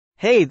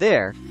Hey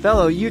there,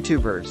 fellow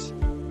YouTubers.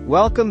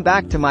 Welcome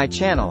back to my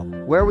channel,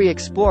 where we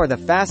explore the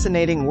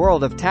fascinating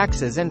world of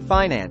taxes and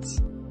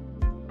finance.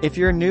 If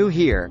you're new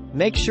here,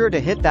 make sure to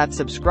hit that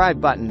subscribe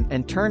button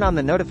and turn on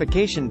the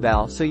notification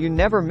bell so you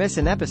never miss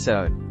an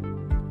episode.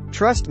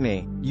 Trust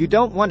me, you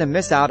don't want to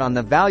miss out on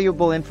the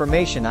valuable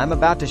information I'm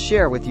about to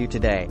share with you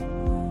today.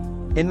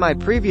 In my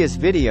previous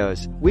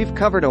videos, we've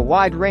covered a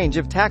wide range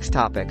of tax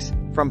topics,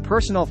 from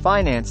personal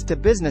finance to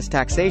business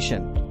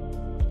taxation.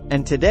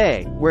 And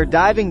today, we're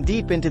diving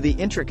deep into the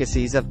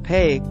intricacies of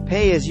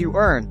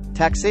pay-as-you-earn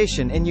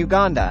taxation in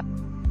Uganda.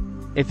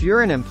 If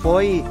you're an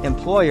employee,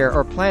 employer,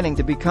 or planning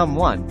to become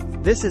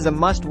one, this is a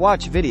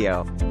must-watch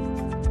video.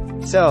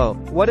 So,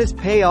 what is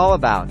pay all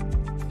about?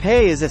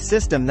 Pay is a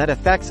system that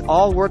affects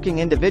all working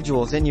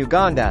individuals in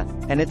Uganda,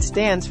 and it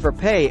stands for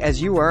pay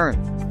as you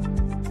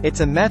earn. It's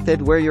a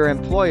method where your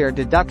employer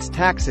deducts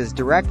taxes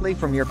directly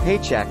from your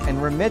paycheck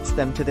and remits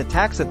them to the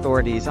tax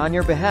authorities on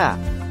your behalf.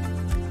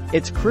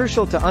 It's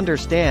crucial to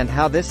understand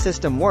how this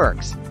system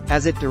works,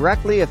 as it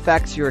directly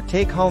affects your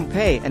take-home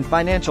pay and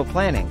financial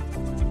planning.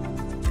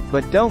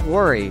 But don't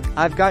worry,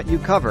 I've got you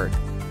covered.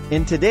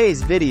 In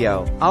today's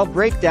video, I'll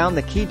break down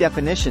the key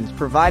definitions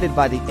provided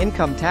by the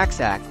Income Tax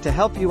Act to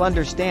help you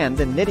understand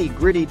the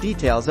nitty-gritty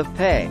details of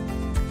pay.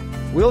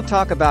 We'll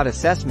talk about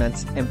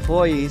assessments,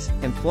 employees,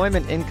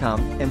 employment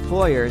income,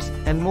 employers,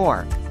 and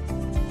more.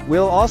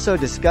 We'll also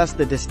discuss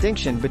the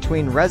distinction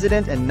between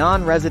resident and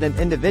non-resident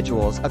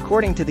individuals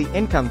according to the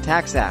Income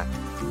Tax Act.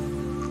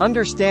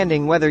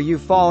 Understanding whether you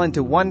fall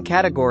into one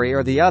category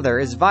or the other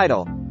is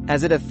vital,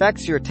 as it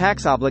affects your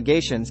tax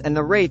obligations and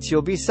the rates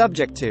you'll be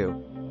subject to.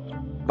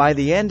 By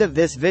the end of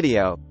this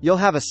video, you'll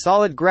have a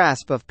solid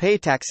grasp of pay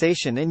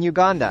taxation in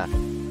Uganda.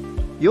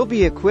 You'll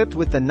be equipped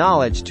with the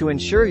knowledge to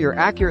ensure you're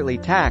accurately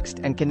taxed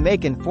and can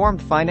make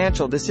informed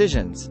financial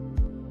decisions.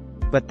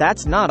 But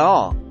that's not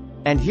all.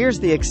 And here's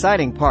the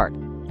exciting part.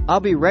 I'll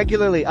be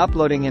regularly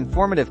uploading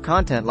informative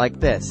content like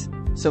this,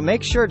 so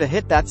make sure to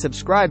hit that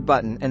subscribe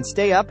button and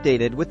stay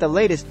updated with the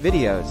latest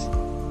videos.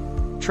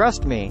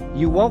 Trust me,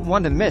 you won't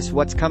want to miss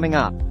what's coming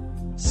up.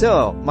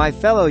 So, my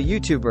fellow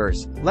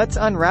YouTubers, let's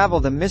unravel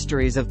the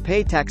mysteries of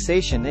pay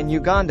taxation in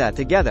Uganda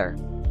together.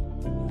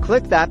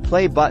 Click that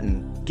play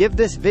button, give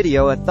this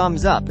video a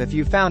thumbs up if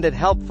you found it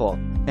helpful,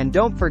 and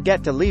don't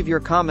forget to leave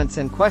your comments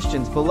and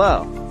questions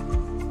below.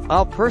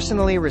 I'll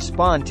personally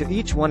respond to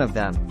each one of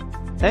them.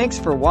 Thanks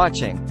for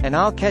watching, and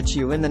I'll catch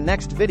you in the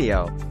next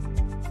video.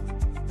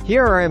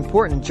 Here are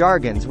important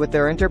jargons with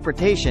their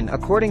interpretation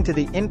according to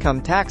the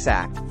Income Tax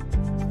Act.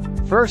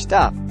 First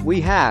up,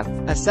 we have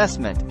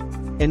assessment.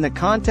 In the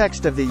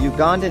context of the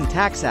Ugandan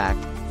Tax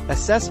Act,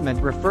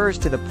 assessment refers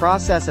to the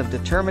process of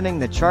determining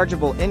the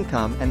chargeable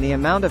income and the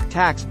amount of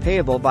tax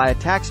payable by a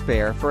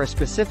taxpayer for a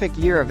specific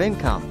year of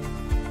income.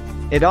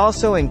 It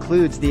also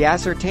includes the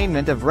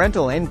ascertainment of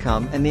rental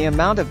income and the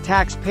amount of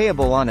tax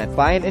payable on it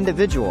by an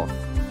individual.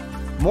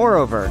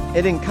 Moreover,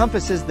 it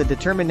encompasses the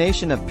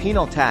determination of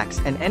penal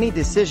tax and any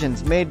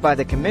decisions made by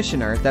the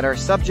commissioner that are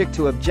subject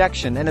to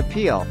objection and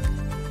appeal.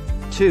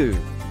 2.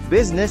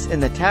 Business in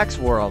the tax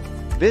world.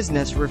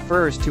 Business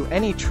refers to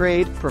any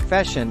trade,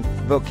 profession,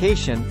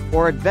 vocation,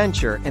 or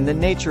adventure in the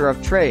nature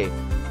of trade.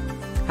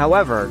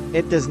 However,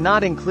 it does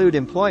not include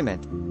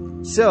employment.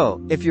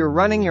 So, if you're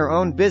running your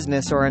own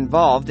business or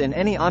involved in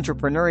any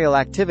entrepreneurial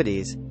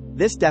activities,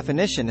 this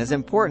definition is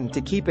important to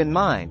keep in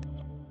mind.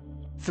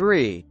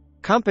 3.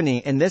 Company.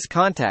 In this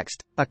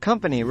context, a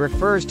company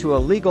refers to a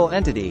legal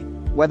entity,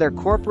 whether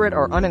corporate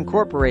or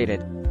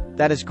unincorporated,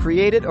 that is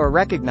created or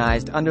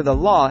recognized under the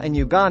law in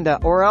Uganda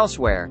or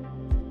elsewhere.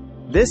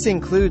 This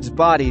includes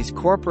bodies,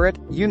 corporate,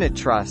 unit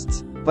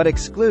trusts, but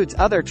excludes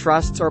other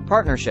trusts or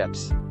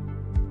partnerships.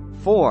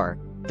 4.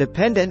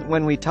 Dependent.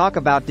 When we talk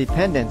about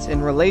dependents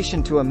in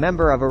relation to a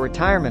member of a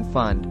retirement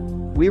fund,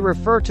 we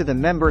refer to the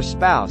member's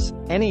spouse,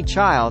 any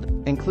child,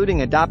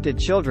 including adopted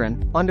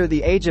children, under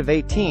the age of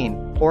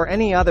 18, or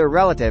any other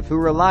relative who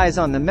relies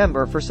on the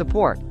member for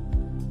support.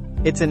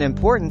 It's an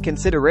important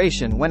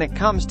consideration when it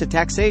comes to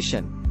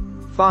taxation.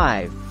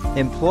 5.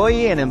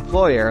 Employee and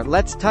employer.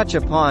 Let's touch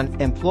upon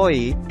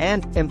employee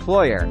and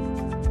employer.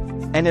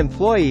 An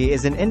employee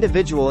is an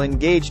individual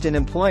engaged in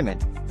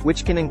employment,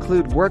 which can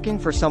include working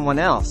for someone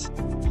else,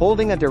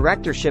 holding a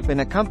directorship in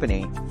a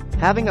company,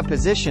 having a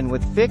position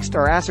with fixed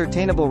or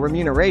ascertainable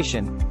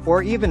remuneration,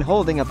 or even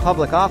holding a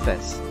public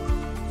office.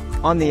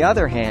 On the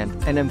other hand,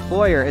 an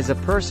employer is a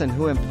person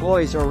who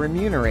employs or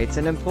remunerates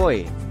an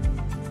employee.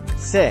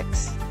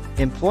 6.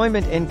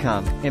 Employment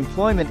income.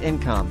 Employment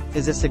income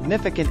is a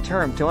significant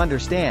term to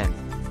understand.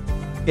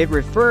 It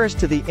refers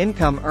to the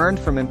income earned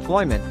from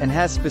employment and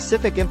has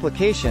specific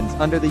implications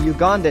under the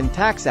Ugandan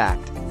Tax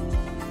Act.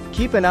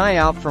 Keep an eye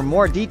out for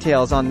more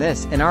details on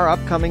this in our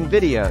upcoming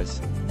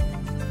videos.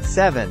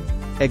 7.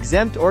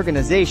 Exempt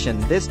organization.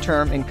 This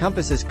term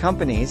encompasses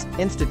companies,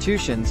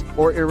 institutions,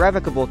 or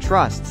irrevocable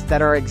trusts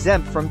that are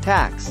exempt from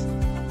tax.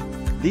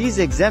 These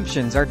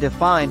exemptions are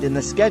defined in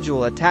the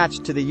schedule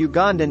attached to the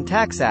Ugandan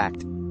Tax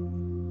Act.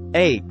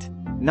 8.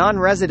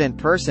 Non-resident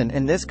person.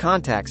 In this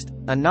context,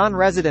 A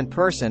non-resident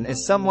person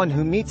is someone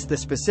who meets the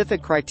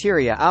specific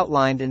criteria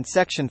outlined in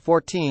Section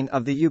 14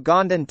 of the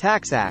Ugandan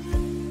Tax Act.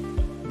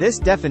 This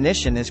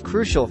definition is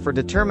crucial for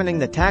determining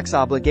the tax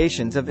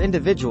obligations of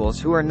individuals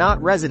who are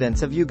not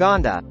residents of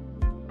Uganda.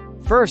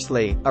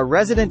 Firstly, a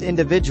resident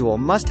individual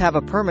must have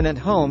a permanent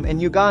home in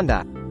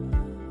Uganda.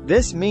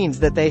 This means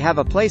that they have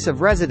a place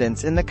of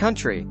residence in the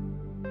country.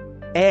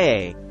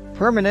 A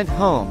permanent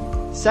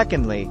home.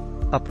 Secondly,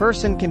 a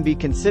person can be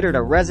considered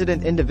a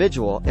resident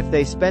individual if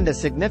they spend a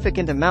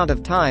significant amount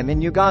of time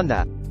in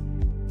Uganda.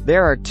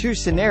 There are two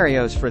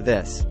scenarios for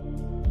this.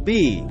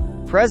 B.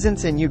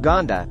 Presence in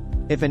Uganda.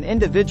 If an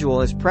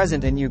individual is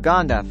present in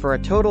Uganda for a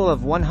total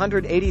of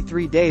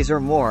 183 days or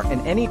more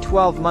in any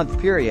 12-month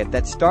period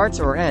that starts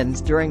or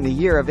ends during the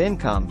year of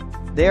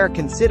income, they are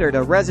considered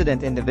a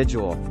resident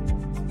individual.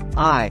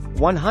 I.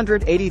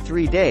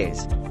 183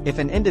 days. If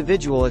an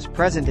individual is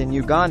present in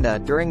Uganda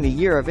during the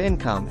year of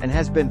income and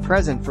has been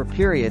present for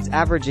periods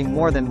averaging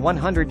more than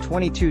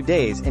 122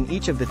 days in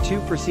each of the two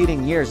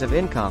preceding years of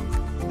income,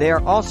 they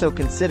are also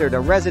considered a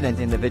resident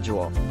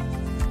individual.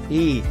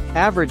 E.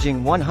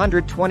 Averaging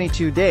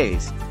 122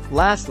 days.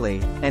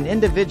 Lastly, an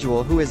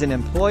individual who is an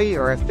employee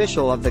or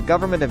official of the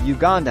government of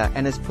Uganda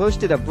and is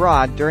posted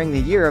abroad during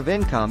the year of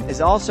income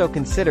is also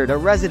considered a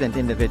resident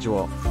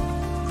individual.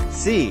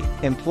 C.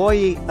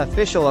 Employee,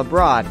 official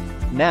abroad.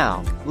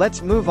 Now,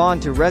 let's move on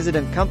to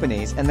resident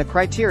companies and the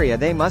criteria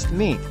they must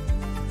meet.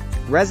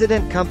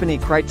 Resident company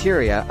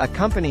criteria. A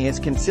company is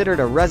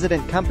considered a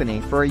resident company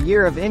for a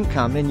year of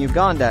income in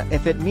Uganda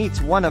if it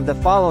meets one of the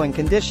following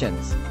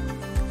conditions.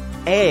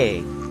 A.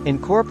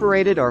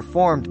 Incorporated or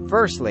formed.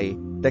 Firstly,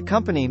 the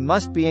company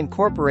must be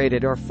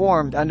incorporated or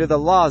formed under the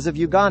laws of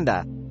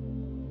Uganda.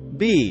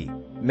 B.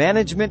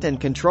 Management and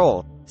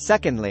control.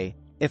 Secondly,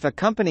 if a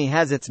company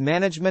has its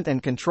management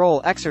and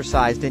control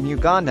exercised in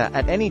Uganda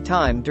at any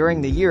time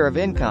during the year of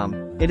income,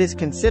 it is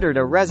considered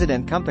a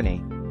resident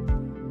company.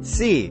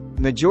 C.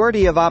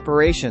 Majority of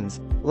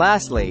operations.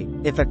 Lastly,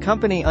 if a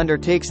company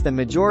undertakes the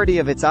majority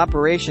of its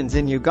operations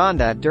in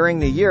Uganda during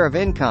the year of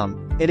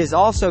income, it is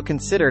also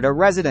considered a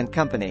resident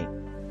company.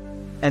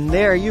 And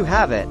there you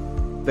have it.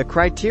 The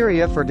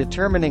criteria for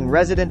determining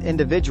resident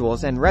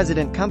individuals and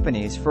resident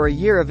companies for a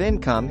year of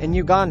income in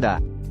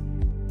Uganda.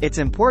 It's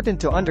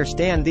important to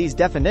understand these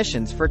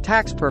definitions for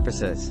tax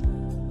purposes.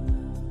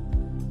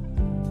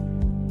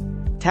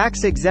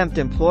 Tax-exempt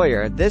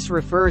employer. This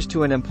refers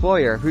to an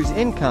employer whose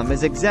income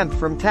is exempt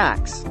from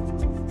tax.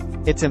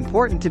 It's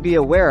important to be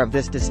aware of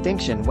this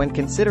distinction when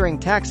considering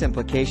tax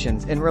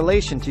implications in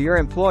relation to your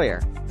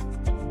employer.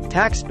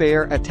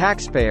 Taxpayer. A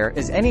taxpayer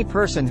is any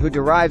person who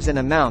derives an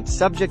amount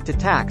subject to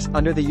tax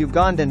under the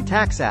Ugandan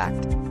Tax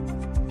Act.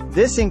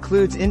 This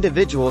includes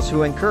individuals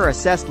who incur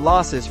assessed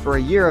losses for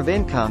a year of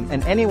income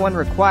and anyone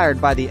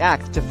required by the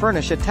Act to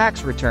furnish a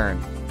tax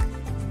return.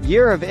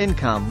 Year of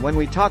income. When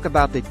we talk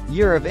about the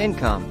year of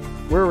income,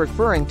 we're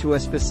referring to a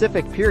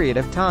specific period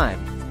of time.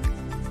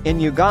 In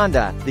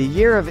Uganda, the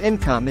year of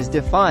income is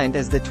defined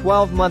as the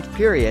 12-month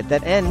period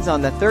that ends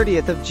on the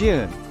 30th of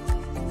June.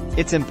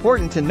 It's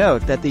important to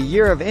note that the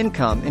year of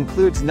income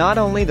includes not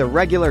only the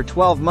regular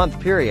 12-month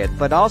period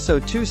but also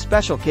two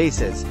special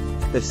cases: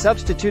 the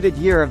substituted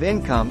year of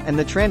income and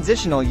the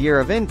transitional year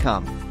of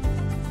income.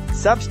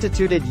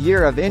 Substituted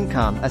year of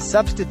income. A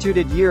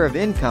substituted year of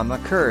income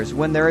occurs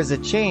when there is a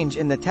change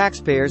in the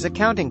taxpayer's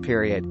accounting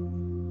period.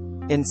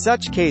 In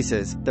such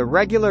cases, the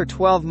regular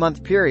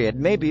 12-month period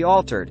may be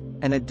altered,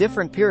 and a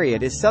different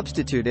period is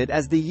substituted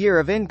as the year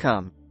of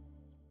income.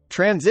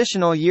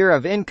 Transitional year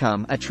of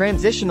income. A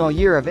transitional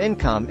year of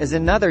income is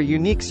another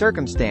unique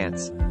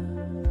circumstance.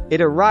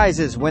 It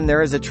arises when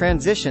there is a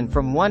transition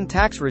from one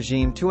tax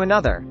regime to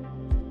another.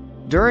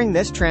 During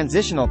this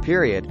transitional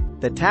period,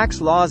 the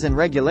tax laws and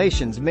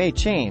regulations may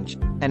change,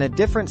 and a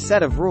different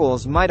set of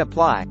rules might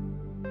apply.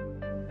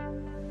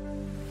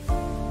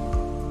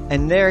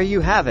 And there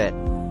you have it.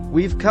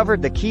 We've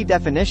covered the key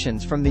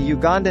definitions from the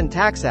Ugandan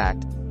Tax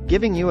Act,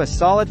 giving you a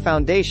solid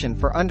foundation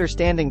for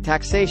understanding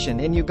taxation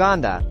in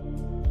Uganda.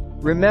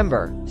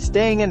 Remember,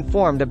 staying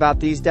informed about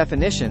these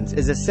definitions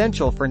is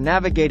essential for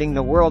navigating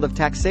the world of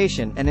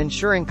taxation and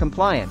ensuring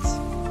compliance.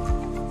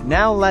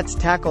 Now let's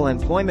tackle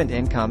employment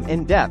income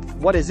in depth.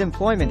 What is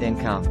employment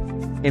income?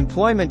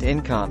 Employment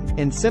income,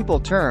 in simple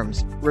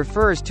terms,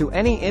 refers to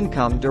any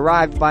income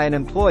derived by an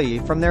employee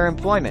from their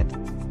employment.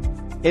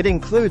 It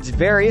includes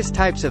various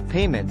types of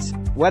payments,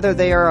 whether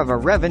they are of a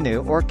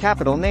revenue or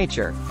capital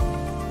nature.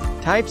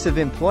 Types of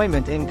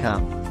employment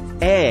income: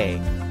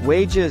 A.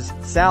 Wages,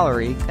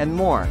 salary, and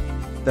more.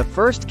 The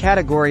first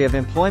category of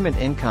employment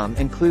income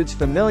includes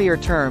familiar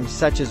terms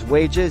such as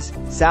wages,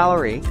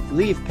 salary,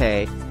 leave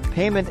pay,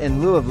 payment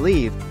in lieu of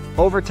leave,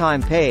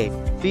 overtime pay,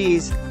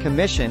 fees,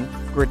 commission,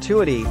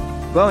 gratuity,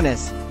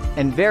 bonus,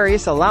 and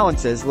various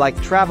allowances like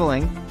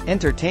traveling,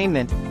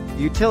 entertainment,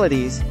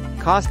 utilities,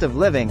 cost of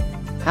living,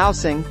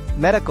 housing,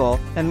 medical,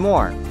 and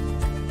more.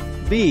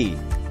 B.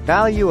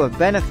 Value of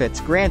benefits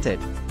granted.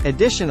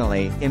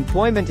 Additionally,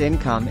 employment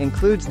income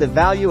includes the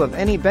value of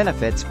any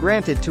benefits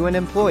granted to an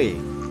employee.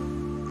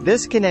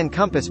 This can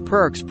encompass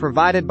perks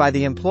provided by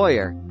the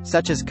employer,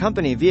 such as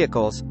company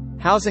vehicles,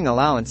 housing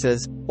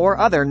allowances, or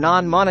other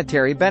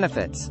non-monetary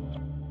benefits.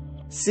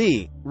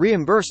 C.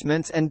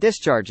 Reimbursements and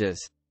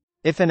discharges.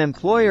 If an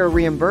employer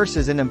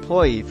reimburses an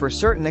employee for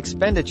certain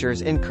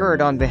expenditures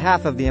incurred on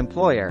behalf of the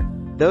employer,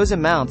 those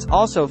amounts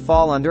also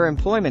fall under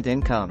employment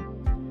income.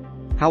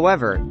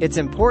 However, it's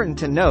important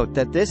to note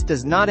that this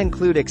does not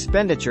include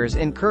expenditures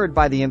incurred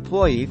by the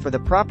employee for the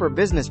proper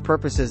business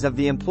purposes of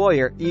the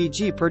employer,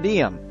 e.g. per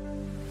diem.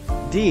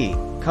 D.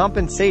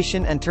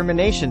 Compensation and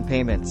termination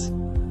payments.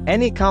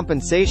 Any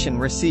compensation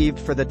received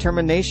for the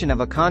termination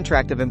of a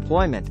contract of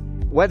employment,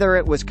 whether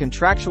it was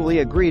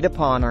contractually agreed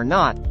upon or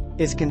not,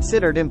 is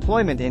considered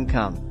employment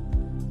income.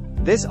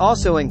 This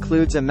also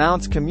includes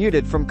amounts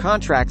commuted from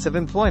contracts of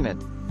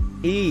employment.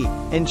 E.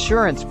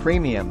 Insurance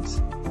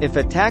premiums. If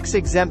a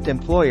tax-exempt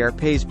employer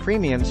pays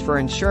premiums for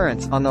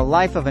insurance on the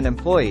life of an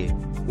employee,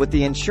 with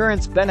the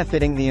insurance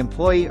benefiting the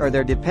employee or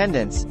their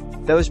dependents,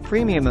 those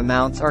premium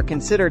amounts are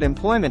considered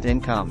employment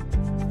income.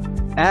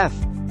 F.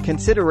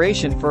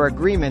 Consideration for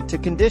agreement to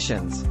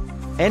conditions.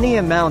 Any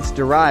amounts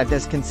derived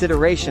as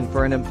consideration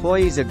for an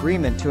employee's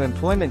agreement to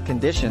employment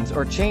conditions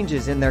or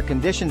changes in their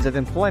conditions of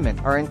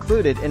employment are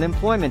included in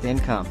employment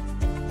income.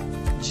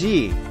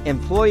 G.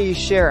 Employee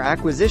share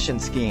acquisition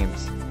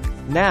schemes.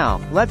 Now,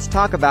 let's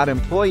talk about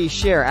employee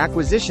share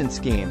acquisition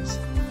schemes.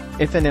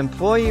 If an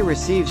employee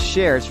receives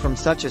shares from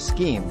such a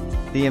scheme,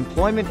 the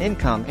employment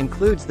income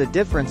includes the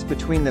difference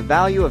between the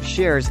value of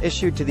shares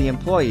issued to the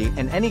employee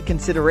and any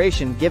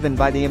consideration given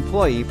by the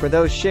employee for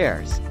those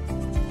shares.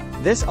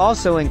 This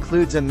also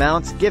includes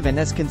amounts given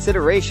as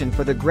consideration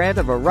for the grant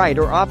of a right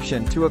or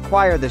option to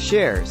acquire the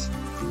shares.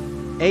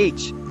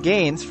 H.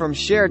 Gains from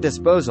share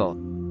disposal.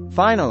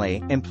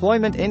 Finally,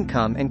 employment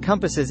income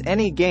encompasses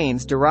any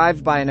gains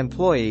derived by an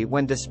employee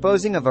when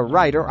disposing of a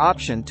right or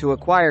option to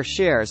acquire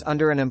shares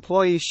under an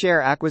employee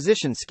share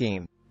acquisition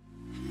scheme.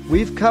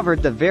 We've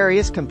covered the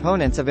various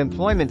components of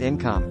employment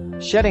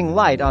income, shedding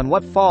light on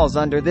what falls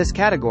under this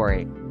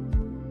category.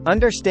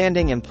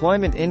 Understanding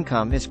employment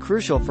income is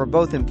crucial for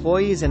both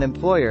employees and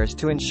employers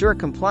to ensure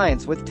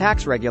compliance with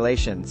tax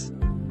regulations.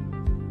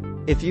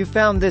 If you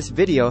found this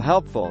video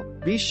helpful,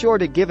 be sure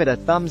to give it a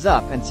thumbs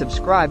up and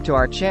subscribe to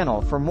our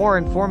channel for more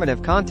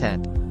informative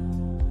content.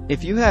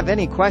 If you have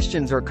any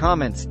questions or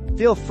comments,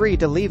 feel free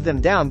to leave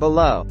them down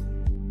below.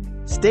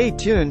 Stay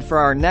tuned for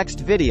our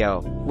next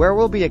video, where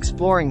we'll be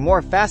exploring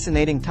more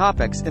fascinating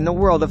topics in the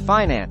world of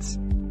finance.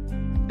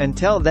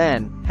 Until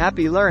then,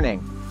 happy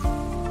learning!